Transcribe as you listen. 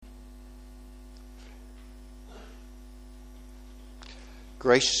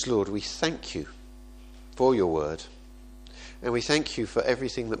Gracious Lord, we thank you for your word. And we thank you for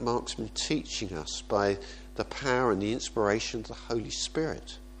everything that Mark's been teaching us by the power and the inspiration of the Holy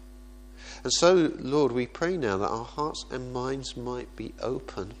Spirit. And so, Lord, we pray now that our hearts and minds might be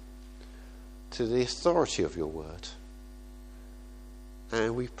open to the authority of your word.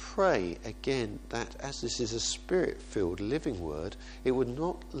 And we pray again that as this is a spirit-filled living word, it would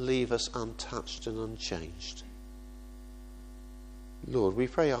not leave us untouched and unchanged. Lord, we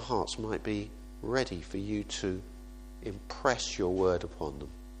pray our hearts might be ready for you to impress your word upon them.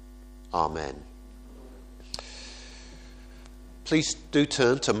 Amen. Please do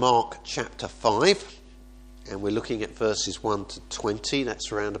turn to Mark chapter 5, and we're looking at verses 1 to 20.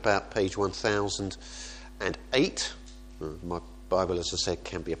 That's around about page 1008. My Bible, as I said,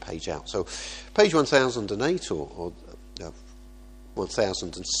 can be a page out. So page 1008 or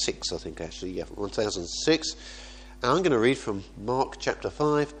 1006, I think actually. Yeah, 1006. And I'm going to read from Mark chapter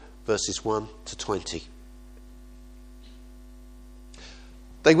 5, verses 1 to 20.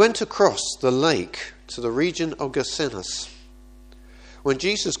 They went across the lake to the region of Gergesenes. When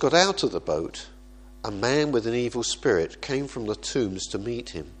Jesus got out of the boat, a man with an evil spirit came from the tombs to meet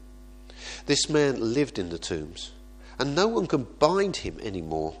him. This man lived in the tombs, and no one could bind him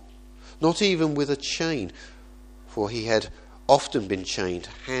anymore, not even with a chain, for he had often been chained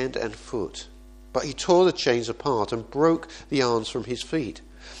hand and foot. But he tore the chains apart and broke the arms from his feet.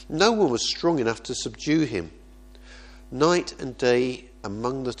 No one was strong enough to subdue him. Night and day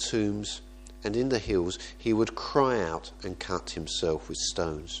among the tombs and in the hills he would cry out and cut himself with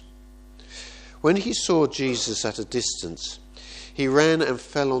stones. When he saw Jesus at a distance, he ran and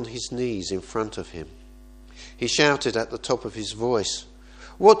fell on his knees in front of him. He shouted at the top of his voice,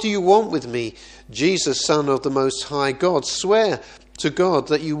 "What do you want with me, Jesus, Son of the Most High God? Swear to God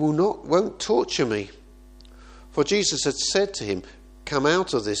that you won't torture me." For Jesus had said to him, "Come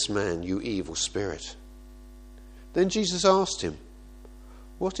out of this man, you evil spirit." Then Jesus asked him,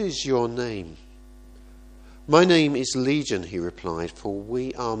 "What is your name?" "My name is Legion," he replied, "for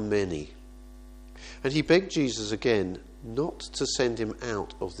we are many." And he begged Jesus again not to send him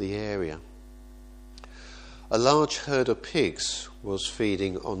out of the area. A large herd of pigs was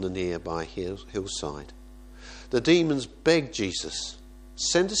feeding on the nearby hillside. The demons begged Jesus,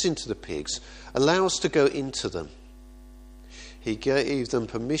 "Send us into the pigs, allow us to go into them." He gave them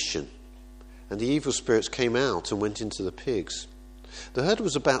permission, and the evil spirits came out and went into the pigs. The herd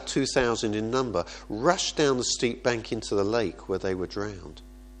was about 2,000 in number, rushed down the steep bank into the lake where they were drowned.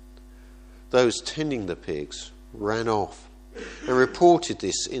 Those tending the pigs ran off and reported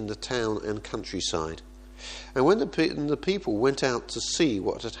this in the town and countryside. And when the people went out to see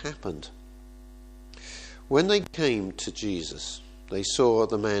what had happened, when they came to Jesus, they saw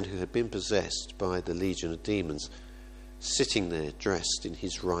the man who had been possessed by the legion of demons sitting there dressed in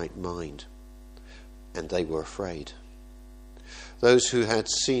his right mind, and they were afraid. Those who had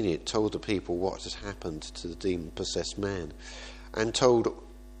seen it told the people what had happened to the demon-possessed man, and told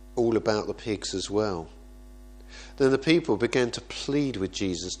all about the pigs as well. Then the people began to plead with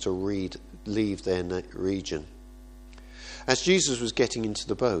Jesus to leave their region. As Jesus was getting into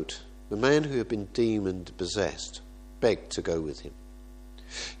the boat, the man who had been demon-possessed begged to go with him.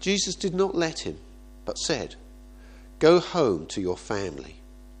 Jesus did not let him, but said, "Go home to your family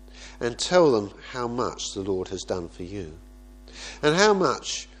and tell them how much the Lord has done for you, and how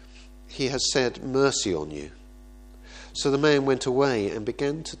much he has had mercy on you." So the man went away and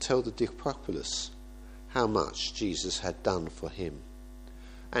began to tell the Decapolis how much Jesus had done for him.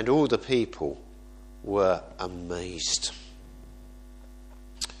 And all the people were amazed.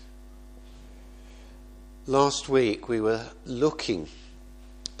 Last week we were looking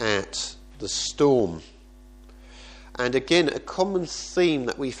at the storm. And again, a common theme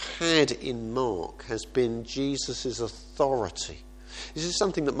that we've had in Mark has been Jesus' authority. This is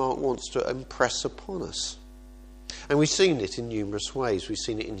something that Mark wants to impress upon us. And we've seen it in numerous ways. We've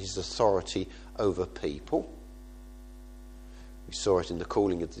seen it in his authority over people. We saw it in the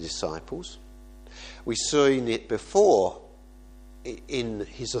calling of the disciples. We've seen it before in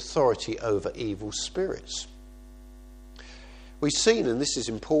his authority over evil spirits. We've seen, and this is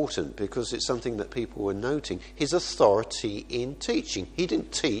important because it's something that people were noting, his authority in teaching. He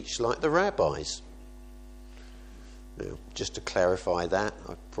didn't teach like the rabbis. Now, just to clarify that,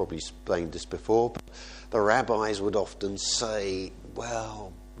 I've probably explained this before, but the rabbis would often say,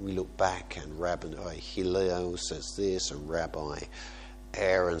 well, we look back and Rabbi Hillel says this and Rabbi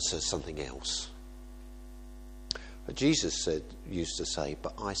Aaron says something else. But Jesus used to say,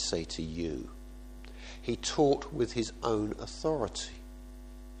 "But I say to you." He taught with his own authority.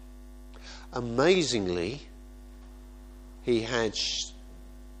 Amazingly, he had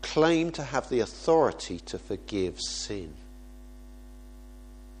claimed to have the authority to forgive sin.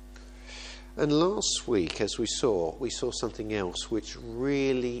 And last week, as we saw something else which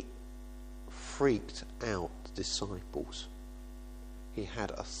really freaked out the disciples. He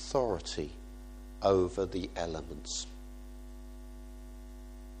had authority over the elements.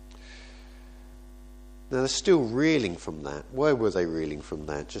 Now they're still reeling from that. Why were they reeling from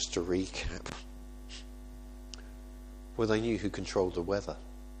that? Just to recap. Well, they knew who controlled the weather.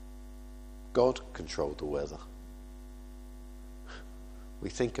 God controlled the weather. We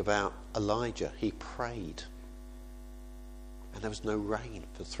think about Elijah. He prayed. And there was no rain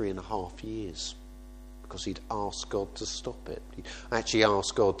for 3.5 years because he'd asked God to stop it. He actually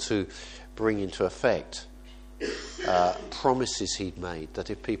asked God to bring into effect promises he'd made, that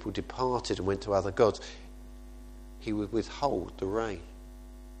if people departed and went to other gods, he would withhold the rain.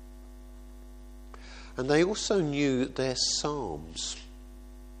 And they also knew their psalms.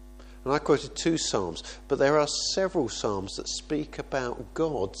 And I quoted 2 psalms, but there are several psalms that speak about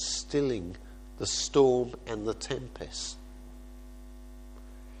God stilling the storm and the tempest.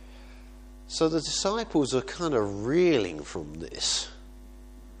 So the disciples are kind of reeling from this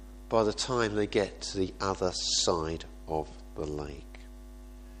by the time they get to the other side of the lake.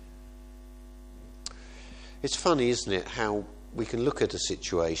 It's funny, isn't it, how we can look at a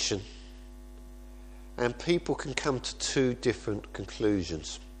situation and people can come to 2 different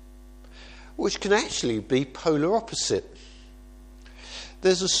conclusions, which can actually be polar opposite.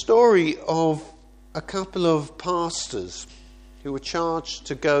 There's a story of a couple of pastors who were charged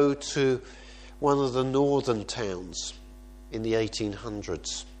to go to one of the northern towns in the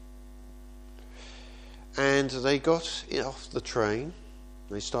 1800s. And they got off the train,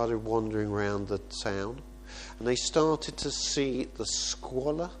 they started wandering around the town, and they started to see the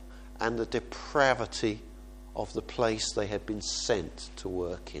squalor and the depravity of the place they had been sent to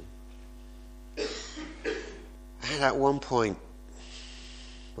work in. And at one point,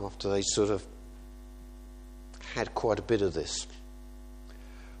 after they sort of had quite a bit of this,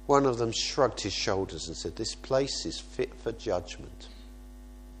 one of them shrugged his shoulders and said, "This place is fit for judgment."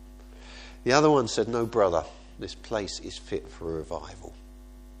 The other one said, "No, brother, this place is fit for revival."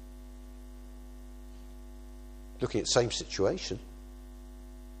 Looking at the same situation,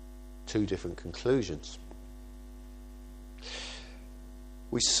 2 different conclusions.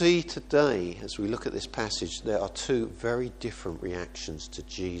 We see today, as we look at this passage, there are 2 very different reactions to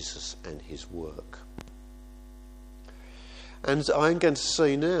Jesus and his work. And I'm going to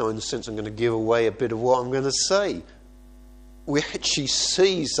say now, in the sense I'm going to give away a bit of what I'm going to say, we actually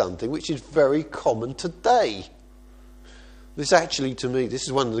see something which is very common today. This actually, to me, this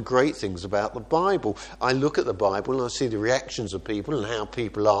is one of the great things about the Bible. I look at the Bible and I see the reactions of people and how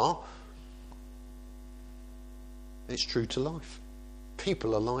people are. It's true to life.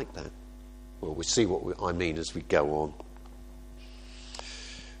 People are like that. Well, we'll see what I mean as we go on.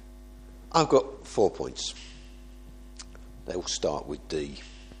 I've got 4 points. They all start with D.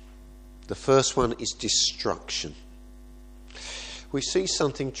 The first one is destruction. We see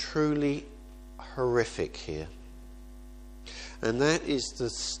something truly horrific here. And that is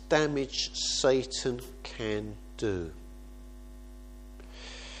the damage Satan can do.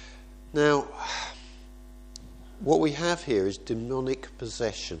 Now, what we have here is demonic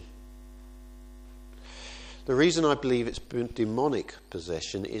possession. The reason I believe it's demonic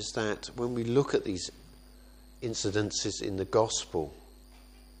possession is that when we look at these incidences in the gospel,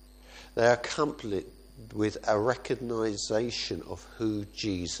 they are accompanied with a recognition of who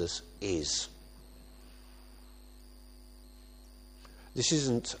Jesus is. This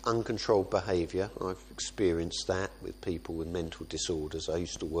isn't uncontrolled behaviour. I've experienced that with people with mental disorders. I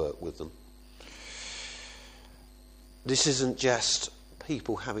used to work with them. This isn't just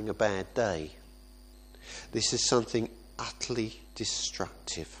people having a bad day. This is something utterly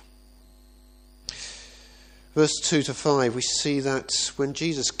destructive. Verse 2-5, we see that when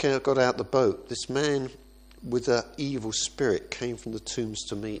Jesus got out the boat, this man with an evil spirit came from the tombs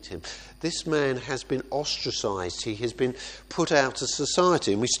to meet him. This man has been ostracised. He has been put out of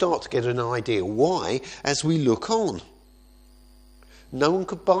society. And we start to get an idea why as we look on. No one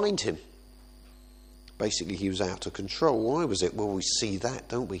could bind him. Basically, he was out of control. Why was it? Well, we see that,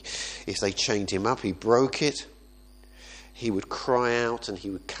 don't we? If they chained him up, he broke it. He would cry out and he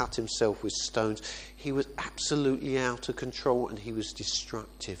would cut himself with stones. He was absolutely out of control and he was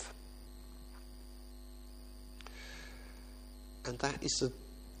destructive. And that is the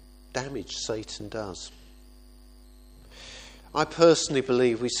damage Satan does. I personally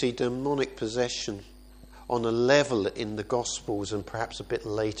believe we see demonic possession on a level in the Gospels and perhaps a bit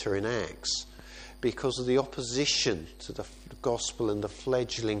later in Acts, because of the opposition to the gospel and the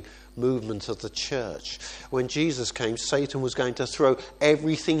fledgling movement of the church. When Jesus came, Satan was going to throw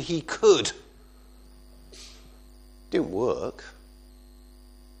everything he could. Didn't work.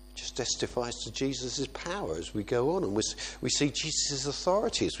 Just testifies to Jesus' power as we go on, and we see Jesus'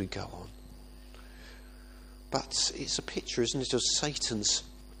 authority as we go on. But it's a picture, isn't it, of Satan's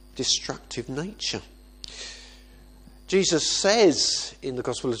destructive nature. Jesus says in the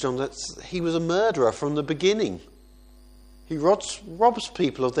Gospel of John that he was a murderer from the beginning. He robs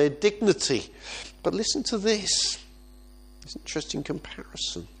people of their dignity. But listen to this. It's an interesting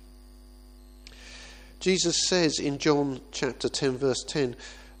comparison. Jesus says in John chapter 10 verse 10,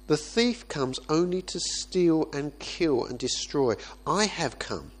 "The thief comes only to steal and kill and destroy. I have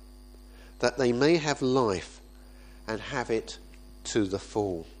come that they may have life and have it to the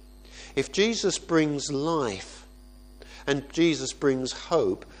full." If Jesus brings life and Jesus brings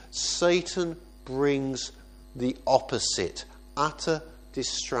hope, Satan brings the opposite, utter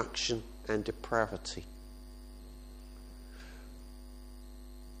destruction and depravity.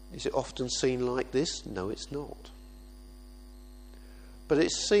 Is it often seen like this? No, it's not. But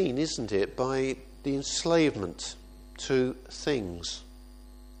it's seen, isn't it, by the enslavement to things.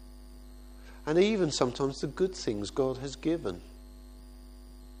 And even sometimes the good things God has given.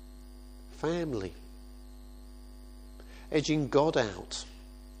 Family. Edging God out.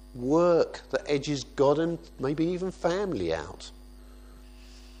 Work that edges God and maybe even family out.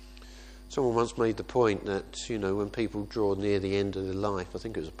 Someone once made the point that, when people draw near the end of their life, I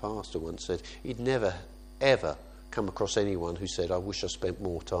think it was a pastor once said, he'd never, ever come across anyone who said, "I wish I spent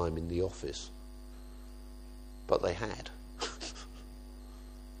more time in the office." But they had.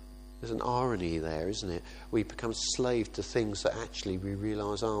 There's an irony there, isn't it? We become slaves to things that actually we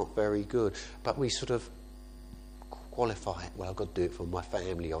realise aren't very good, but we sort of qualify it. Well, I've got to do it for my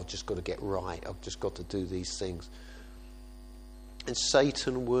family. I've just got to get right. I've just got to do these things. And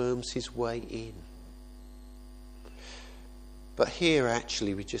Satan worms his way in. But here,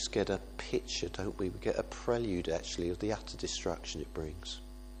 actually, we just get a picture, don't we? We get a prelude, actually, of the utter destruction it brings.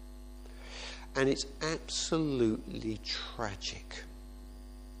 And it's absolutely tragic,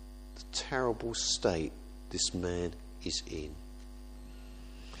 the terrible state this man is in.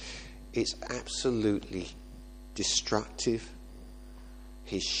 It's absolutely destructive.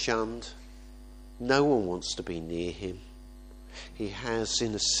 He's shunned. No one wants to be near him. He has,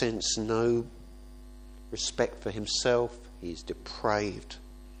 in a sense, no respect for himself. He's depraved.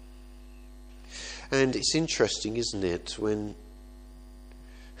 And it's interesting, isn't it, when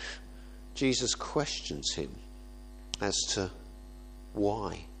Jesus questions him as to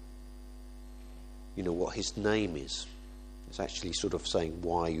why. What his name is. It's actually sort of saying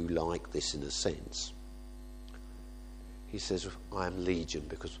why you like this in a sense. He says, "I am legion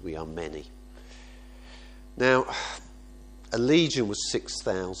because we are many." Now, a legion was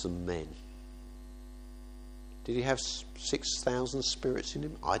 6,000 men. Did he have 6,000 spirits in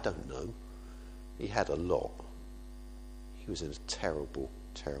him? I don't know. He had a lot. He was in a terrible,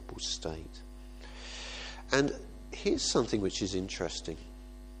 terrible state. And here's something which is interesting.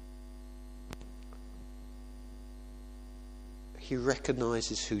 He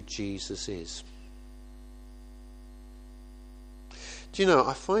recognises who Jesus is. Do you know,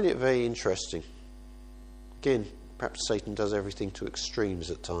 I find it very interesting. Again, perhaps Satan does everything to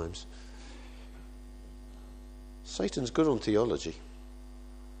extremes at times. Satan's good on theology.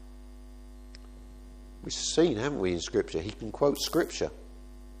 We've seen, haven't we, in Scripture? He can quote Scripture,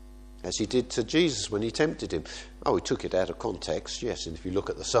 as he did to Jesus when he tempted him. Oh, he took it out of context, yes, and if you look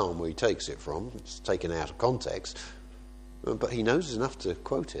at the psalm where he takes it from, it's taken out of context. But he knows enough to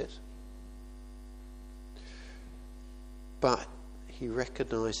quote it. But he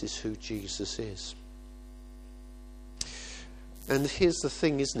recognises who Jesus is. And here's the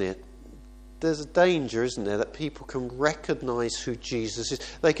thing, isn't it? There's a danger, isn't there, that people can recognise who Jesus is.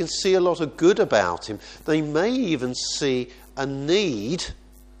 They can see a lot of good about him. They may even see a need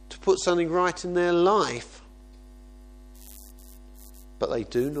to put something right in their life. But they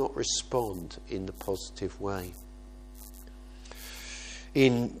do not respond in the positive way.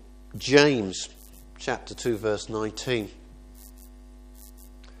 In James chapter 2 verse 19,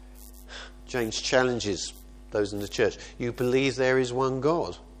 James challenges those in the church. You believe there is one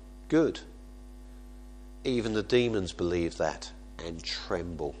God? Good. Even the demons believe that and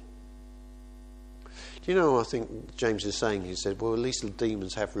tremble. Do you know, I think James is saying, he said, well, at least the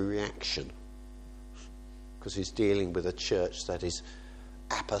demons have a reaction. Because he's dealing with a church that is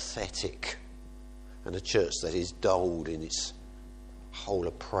apathetic and a church that is dulled in its whole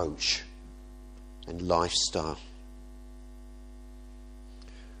approach and lifestyle.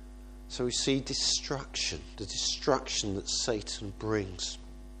 So we see destruction, the destruction that Satan brings.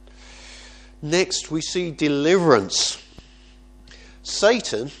 Next, we see deliverance.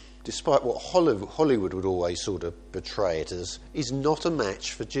 Satan, despite what Hollywood would always sort of portray it as, is not a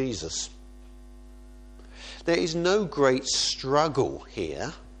match for Jesus. There is no great struggle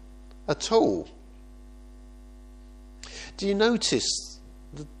here at all. Do you notice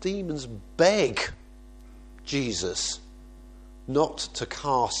the demons beg Jesus not to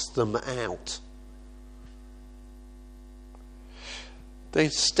cast them out? They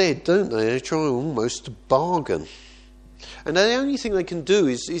instead, don't they? They try almost to bargain. And the only thing they can do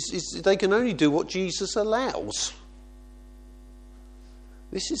is they can only do what Jesus allows.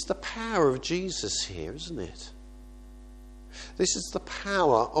 This is the power of Jesus here, isn't it? This is the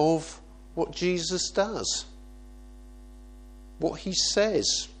power of what Jesus does. What he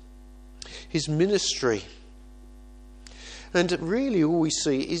says. His ministry. And really all we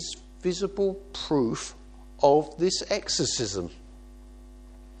see is visible proof of this exorcism.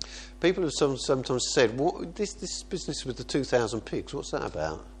 People have sometimes said, "What this business with the 2,000 pigs, what's that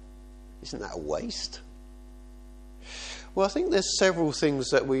about? Isn't that a waste?" Well, I think there's several things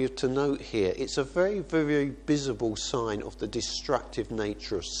that we have to note here. It's a very, very visible sign of the destructive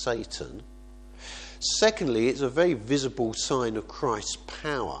nature of Satan. Secondly, it's a very visible sign of Christ's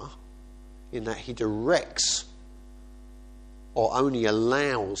power in that he directs or only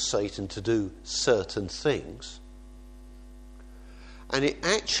allows Satan to do certain things. And it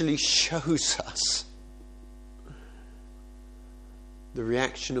actually shows us the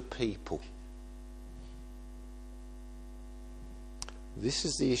reaction of people. This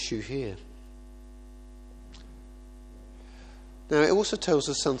is the issue here. Now, it also tells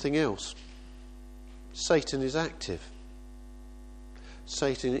us something else. Satan is active.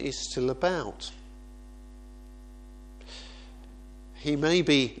 Satan is still about. He may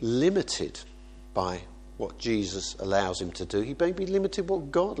be limited by what Jesus allows him to do. He may be limited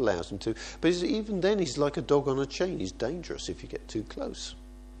what God allows him to. But even then, he's like a dog on a chain. He's dangerous if you get too close.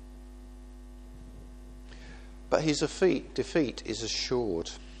 But his defeat is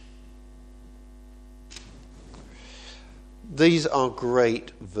assured. These are great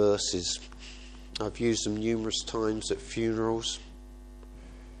verses. I've used them numerous times at funerals.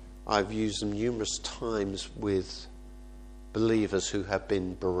 I've used them numerous times with believers who have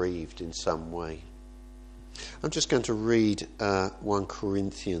been bereaved in some way. I'm just going to read 1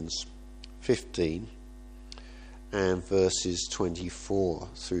 Corinthians 15 and verses 24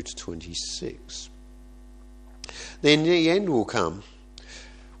 through to 26. Then the end will come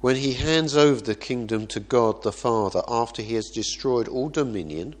when he hands over the kingdom to God the Father after he has destroyed all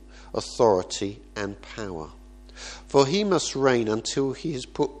dominion, authority and power. For he must reign until he has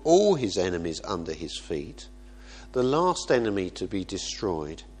put all his enemies under his feet. The last enemy to be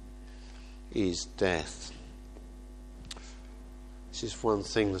destroyed is death. This is one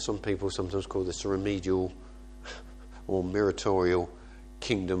thing that some people sometimes call this a remedial or meritorial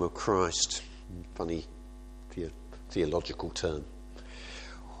kingdom of Christ. Funny theological term.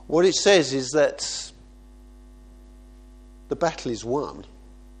 What it says is that the battle is won,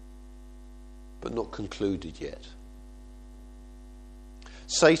 but not concluded yet.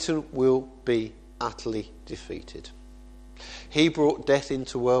 Satan will be utterly defeated. He brought death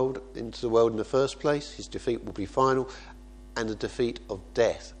into the world in the first place. His defeat will be final, and the defeat of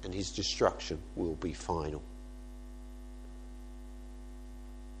death and his destruction will be final.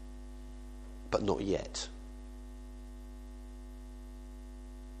 But not yet.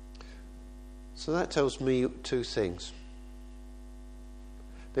 So that tells me two things.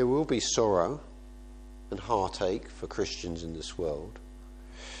 There will be sorrow and heartache for Christians in this world.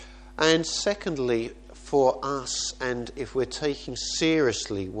 And secondly, for us, and if we're taking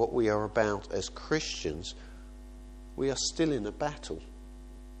seriously what we are about as Christians, we are still in a battle.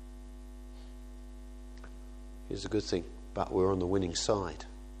 Here's the good thing, but we're on the winning side.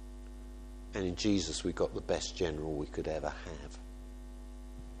 And in Jesus we got the best general we could ever have.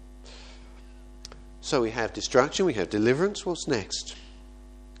 So we have destruction, we have deliverance. What's next?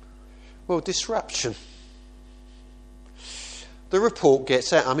 Well, disruption. The report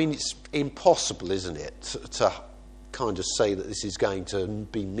gets out. I mean, it's impossible, isn't it, to kind of say that this is going to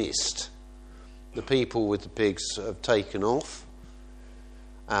be missed. The people with the pigs have taken off,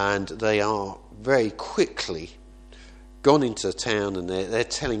 and they are very quickly gone into town, and they're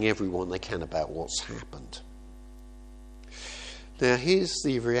telling everyone they can about what's happened. Now, here's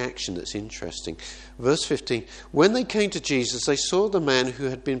the reaction that's interesting. Verse 15, when they came to Jesus, they saw the man who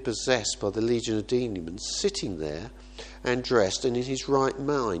had been possessed by the legion of demons sitting there and dressed and in his right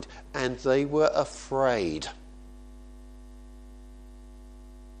mind, and they were afraid.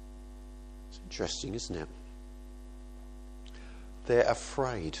 Interesting, isn't it? They're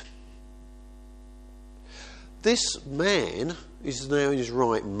afraid. This man is now in his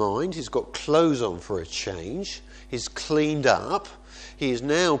right mind. He's got clothes on for a change. He's cleaned up. He is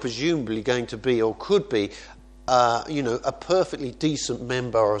now presumably going to be, or could be, a perfectly decent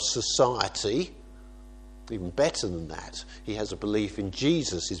member of society. Even better than that, he has a belief in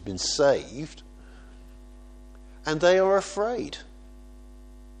Jesus. He's been saved. And they are afraid.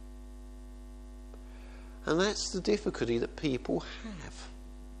 And that's the difficulty that people have.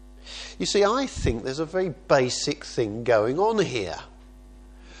 You see, I think there's a very basic thing going on here.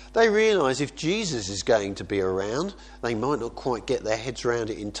 They realise if Jesus is going to be around, they might not quite get their heads around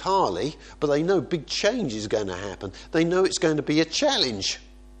it entirely, but they know big change is going to happen. They know it's going to be a challenge.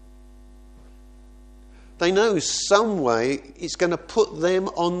 They know some way it's going to put them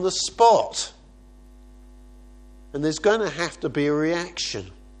on the spot. And there's going to have to be a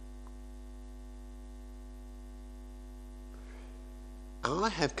reaction. I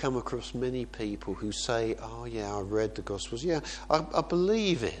have come across many people who say, oh yeah, I read the Gospels. Yeah, I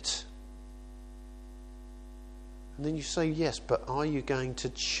believe it. And then you say, yes, but are you going to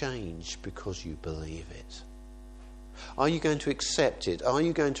change because you believe it? Are you going to accept it? Are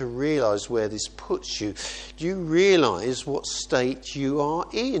you going to realise where this puts you? Do you realise what state you are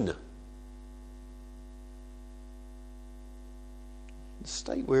in? The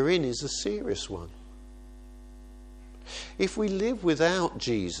state we're in is a serious one. If we live without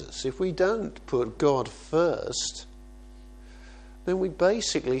Jesus, if we don't put God first, then we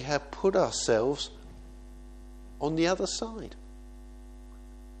basically have put ourselves on the other side.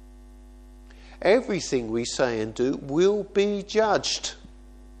 Everything we say and do will be judged.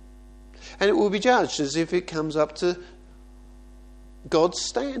 And it will be judged as if it comes up to God's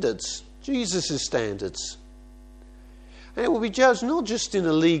standards, Jesus' standards. And it will be judged not just in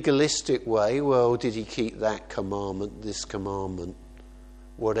a legalistic way, well, did he keep that commandment, this commandment,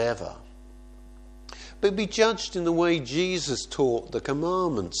 whatever. But it'll be judged in the way Jesus taught the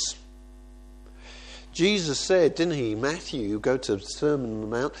commandments. Jesus said, didn't he, Matthew, you go to the Sermon on the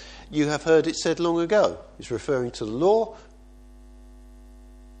Mount, you have heard it said long ago. He's referring to the law.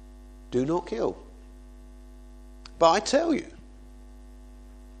 Do not kill. But I tell you,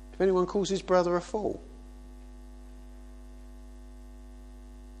 if anyone calls his brother a fool,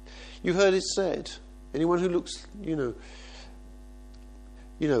 you heard it said, anyone who looks, do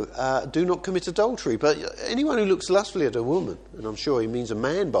not commit adultery. But anyone who looks lustfully at a woman, and I'm sure he means a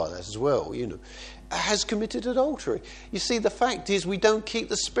man by that as well, has committed adultery. You see, the fact is we don't keep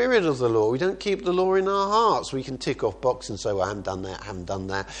the spirit of the law. We don't keep the law in our hearts. We can tick off box and say, well, I haven't done that,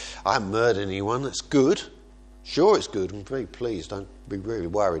 I haven't murdered anyone. That's good. Sure, it's good. I'm very pleased. Don't be really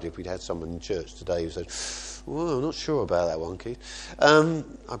worried if we'd had someone in church today who said, well, I'm not sure about that one, Keith.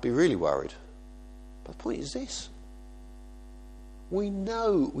 I'd be really worried. But the point is this. We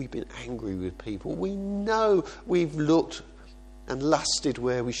know we've been angry with people. We know we've looked and lusted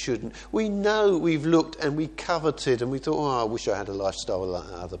where we shouldn't. We know we've looked and we coveted and we thought, oh, I wish I had a lifestyle like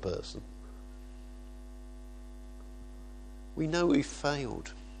that other person. We know we've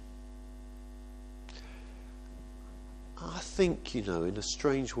failed. I think, in a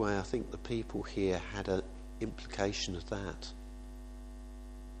strange way, I think the people here had an implication of that.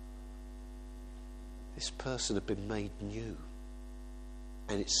 This person had been made new,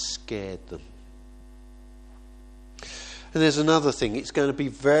 and it scared them. And there's another thing, it's going to be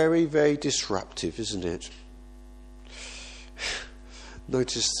very, very disruptive, isn't it?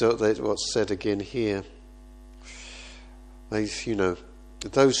 Notice what's said again here. Those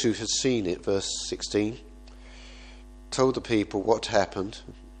who had seen it, verse 16, told the people what happened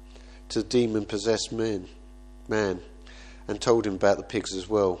to the demon-possessed man, and told him about the pigs as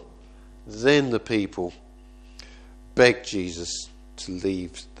well. Then the people begged Jesus to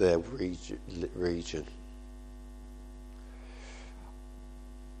leave their region.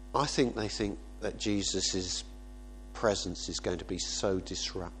 I think they think that Jesus' presence is going to be so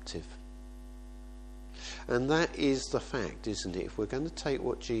disruptive. And that is the fact, isn't it? If we're going to take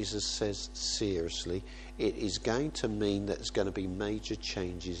what Jesus says seriously, it is going to mean that there's going to be major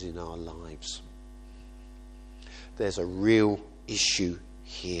changes in our lives. There's a real issue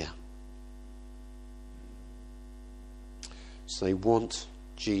here. So they want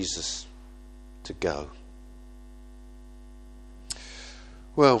Jesus to go.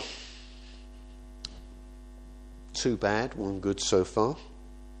 Well, 2 bad, 1 good so far.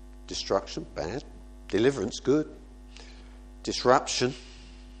 Destruction, bad. Deliverance, good. Disruption,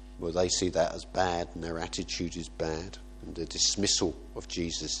 well, they see that as bad and their attitude is bad. And the dismissal of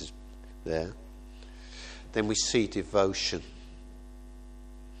Jesus is there. Then we see devotion.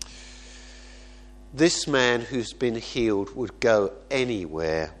 this man who's been healed would go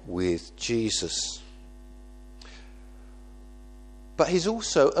anywhere with Jesus. But he's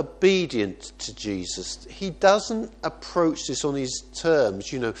also obedient to Jesus. He doesn't approach this on his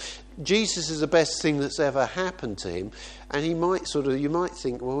terms. Jesus is the best thing that's ever happened to him. And you might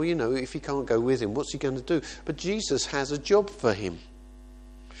think, well, if he can't go with him, what's he going to do? But Jesus has a job for him.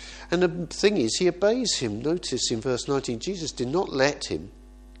 And the thing is, he obeys him. Notice in verse 19, Jesus did not let him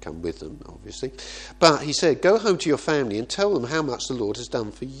come with them, obviously. But he said, go home to your family and tell them how much the Lord has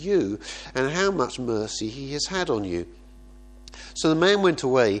done for you and how much mercy he has had on you. So the man went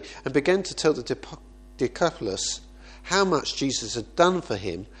away and began to tell the Decapolis how much Jesus had done for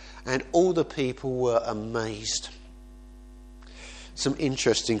him, and all the people were amazed. Some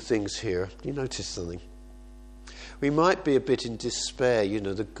interesting things here. You notice something? We might be a bit in despair,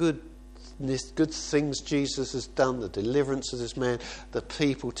 the good things Jesus has done, the deliverance of this man, the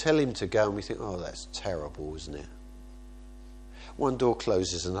people tell him to go, and we think, oh, that's terrible, isn't it? One door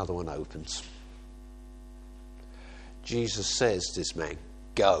closes, another one opens. Jesus says to this man,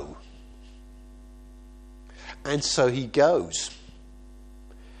 go. And so he goes.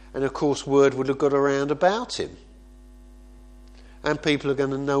 And of course, word would have got around about him. And people are going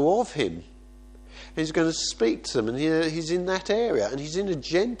to know of him. And he's going to speak to them. And he's in that area. And he's in a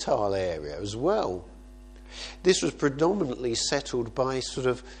Gentile area as well. This was predominantly settled by sort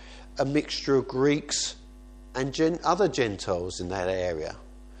of a mixture of Greeks and other Gentiles in that area.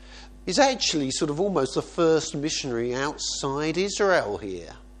 He's actually sort of almost the first missionary outside Israel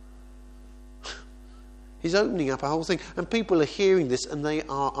here. He's opening up a whole thing. And people are hearing this and they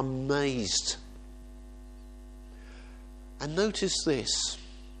are amazed. And notice this.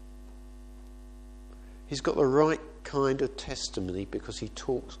 He's got the right kind of testimony because he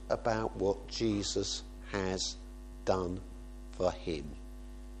talks about what Jesus has done for him.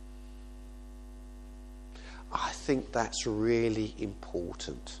 I think that's really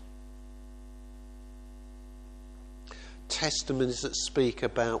important. Testimonies that speak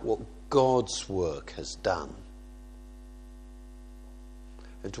about what God's work has done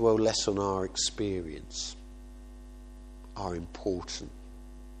and dwell less on our experience are important.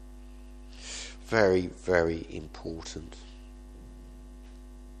 Very, very important.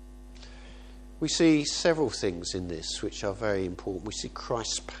 We see several things in this which are very important. We see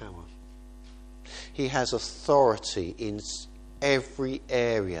Christ's power. He has authority in every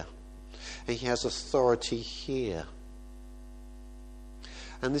area, and he has authority here.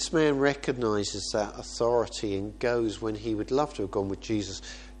 And this man recognises that authority and goes when he would love to have gone with Jesus.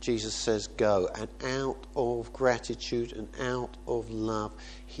 Jesus says go, and out of gratitude and out of love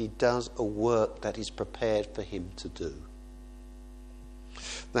he does a work that is prepared for him to do.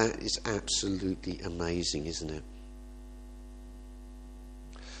 That is absolutely amazing, isn't it?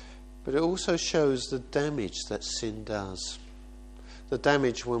 But it also shows the damage that sin does. The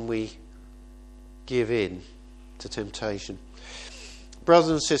damage when we give in to temptation.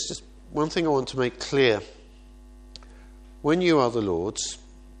 Brothers and sisters, one thing I want to make clear. When you are the Lord's,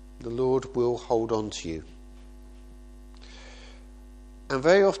 the Lord will hold on to you. And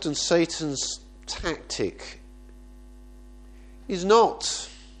very often Satan's tactic is not,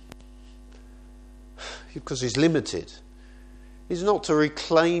 because he's limited, is not to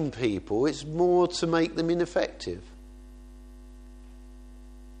reclaim people, it's more to make them ineffective.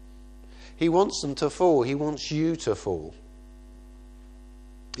 He wants them to fall, he wants you to fall.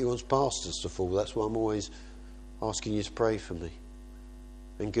 He wants pastors to fall. That's why I'm always asking you to pray for me.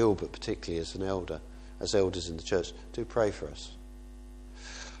 And Gilbert particularly as an elder, as elders in the church, do pray for us.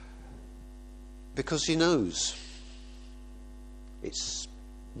 Because he knows it's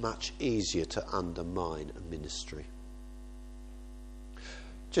much easier to undermine a ministry.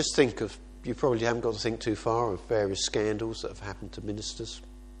 Just think of, you probably haven't got to think too far, of various scandals that have happened to ministers.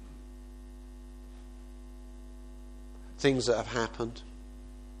 Things that have happened.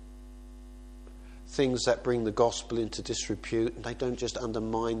 Things that bring the gospel into disrepute, and they don't just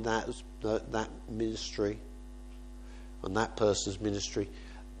undermine that ministry and that person's ministry.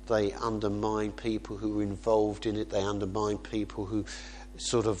 They undermine people who were involved in it. They undermine people who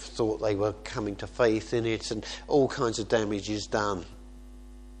sort of thought they were coming to faith in it, and all kinds of damage is done.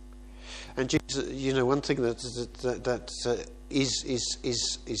 And Jesus, one thing that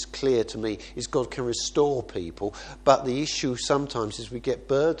is clear to me is God can restore people, but the issue sometimes is we get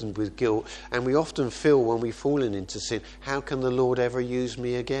burdened with guilt, and we often feel when we've fallen into sin, how can the Lord ever use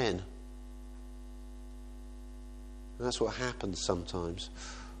me again? And that's what happens sometimes.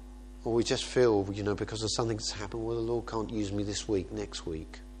 Or we just feel, because of something that's happened, well, the Lord can't use me this week, next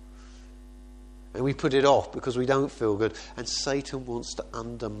week. And we put it off because we don't feel good. And Satan wants to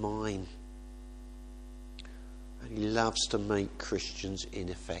undermine He loves to make Christians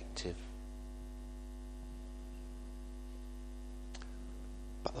ineffective.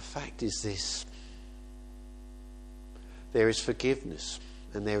 But the fact is this: there is forgiveness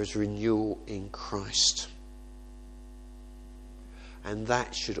and there is renewal in Christ. And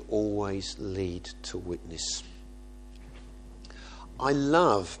that should always lead to witness. I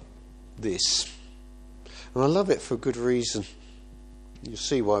love this. And I love it for a good reason. You'll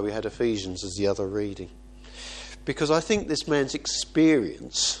see why we had Ephesians as the other reading. Because I think this man's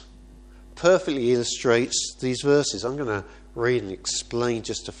experience perfectly illustrates these verses. I'm going to read and explain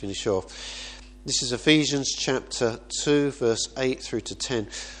just to finish off. This is Ephesians chapter 2, verse 8 through to 10.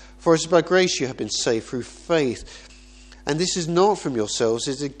 For it is by grace you have been saved through faith. And this is not from yourselves,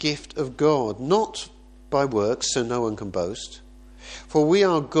 it is a gift of God, not by works, so no one can boast. For we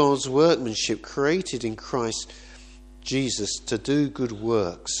are God's workmanship, created in Christ Jesus to do good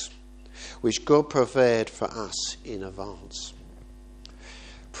works, which God prepared for us in advance.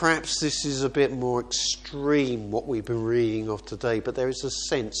 Perhaps this is a bit more extreme, what we've been reading of today, but there is a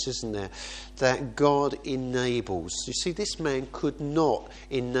sense, isn't there, that God enables. You see, this man could not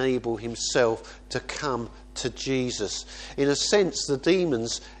enable himself to come to Jesus. In a sense, the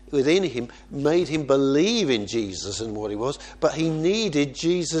demons within him made him believe in Jesus and what he was, but he needed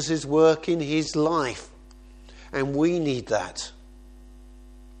Jesus' work in his life. And we need that.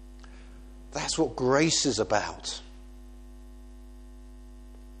 That's what grace is about.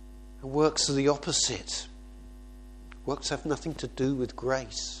 And works are the opposite. Works have nothing to do with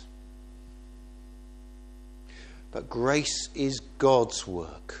grace. But grace is God's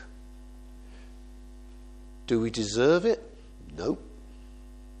work. Do we deserve it? No.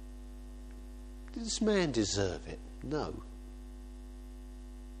 Did this man deserve it? No.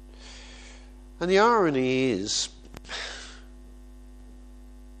 And the irony is,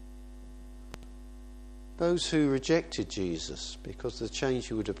 those who rejected Jesus because of the change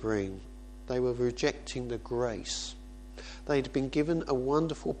he would bring, they were rejecting the grace. They'd been given a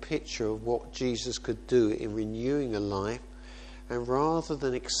wonderful picture of what Jesus could do in renewing a life, and rather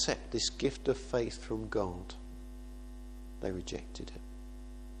than accept this gift of faith from God, they rejected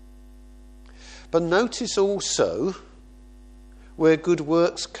it. But notice also where good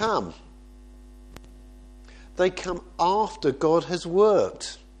works come. They come after God has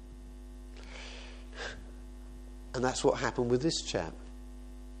worked. And that's what happened with this chap.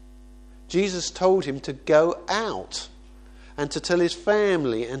 Jesus told him to go out and to tell his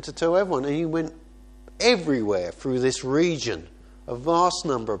family and to tell everyone. And he went everywhere through this region, a vast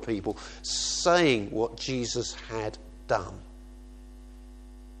number of people, saying what Jesus had done.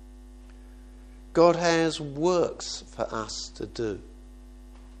 God has works for us to do.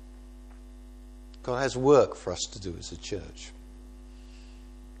 God has work for us to do as a church.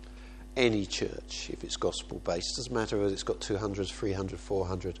 Any church, if it's gospel-based, doesn't matter whether it's got 200, 300,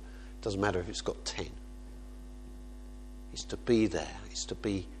 400, doesn't matter if it's got 10. It's to be there. It's to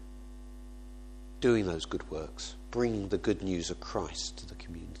be doing those good works, bringing the good news of Christ to the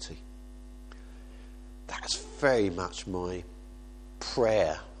community. That's very much my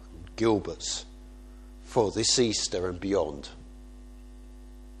prayer, Gilbert's, for this Easter and beyond.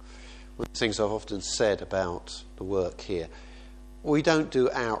 One of the things I've often said about the work here, we don't do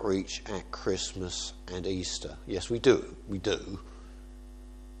outreach at Christmas and Easter. Yes, we do.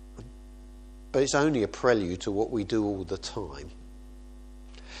 But it's only a prelude to what we do all the time.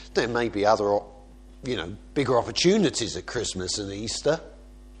 There may be other, bigger opportunities at Christmas and Easter.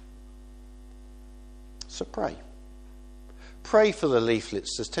 So pray. Pray for the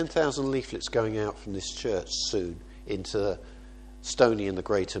leaflets. There's 10,000 leaflets going out from this church soon into Stony and the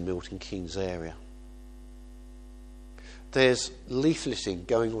greater Milton Keynes area. There's leafleting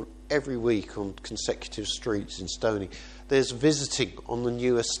going on every week on consecutive streets in Stony. There's visiting on the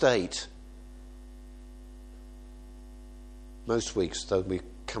new estate. Most weeks, though, we're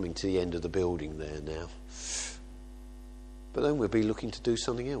coming to the end of the building there now. But then we'll be looking to do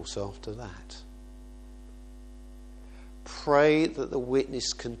something else after that. Pray that the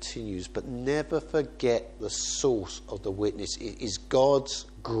witness continues, but never forget the source of the witness. It is God's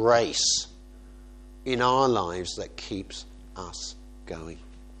grace in our lives that keeps us going.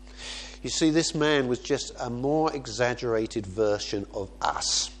 You see, this man was just a more exaggerated version of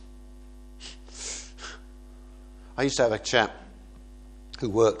us. I used to have a chap who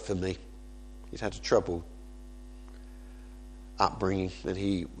worked for me. He'd had a troubled upbringing, and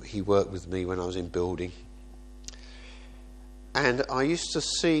he worked with me when I was in building. And I used to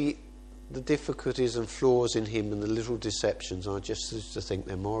see the difficulties and flaws in him and the little deceptions. I just used to think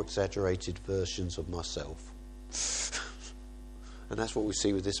they're more exaggerated versions of myself. And that's what we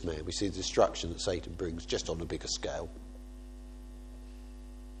see with this man. We see the destruction that Satan brings, just on a bigger scale.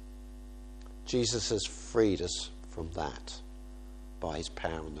 Jesus has freed us from that by his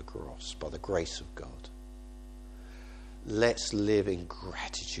power on the cross, by the grace of God. Let's live in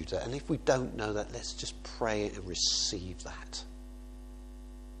gratitude. And if we don't know that, let's just pray and receive that.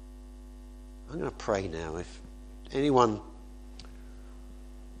 I'm going to pray now. If anyone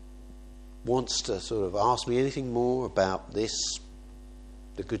wants to sort of ask me anything more about this,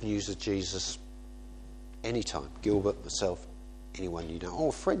 the good news of Jesus, anytime, Gilbert, myself, anyone you know, or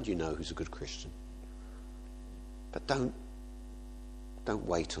a friend you know who's a good Christian. But don't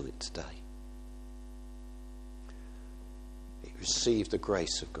wait on it today. Receive the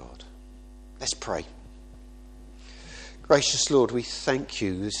grace of God. Let's pray. Gracious Lord, we thank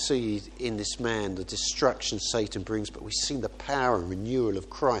you. We see in this man the destruction Satan brings, but we see the power and renewal of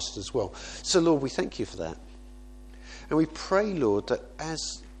Christ as well. So, Lord, we thank you for that. And we pray, Lord, that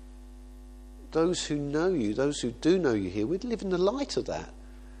as those who know you, those who do know you here, we'd live in the light of that.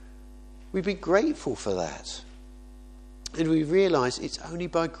 We'd be grateful for that. And we realise it's only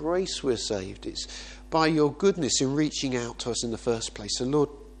by grace we're saved. It's by your goodness in reaching out to us in the first place. So, Lord,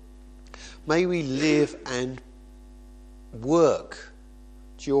 may we live and work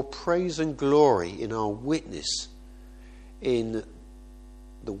to your praise and glory in our witness in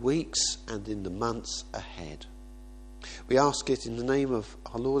the weeks and in the months ahead. We ask it in the name of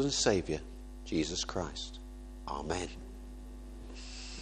our Lord and Saviour, Jesus Christ. Amen.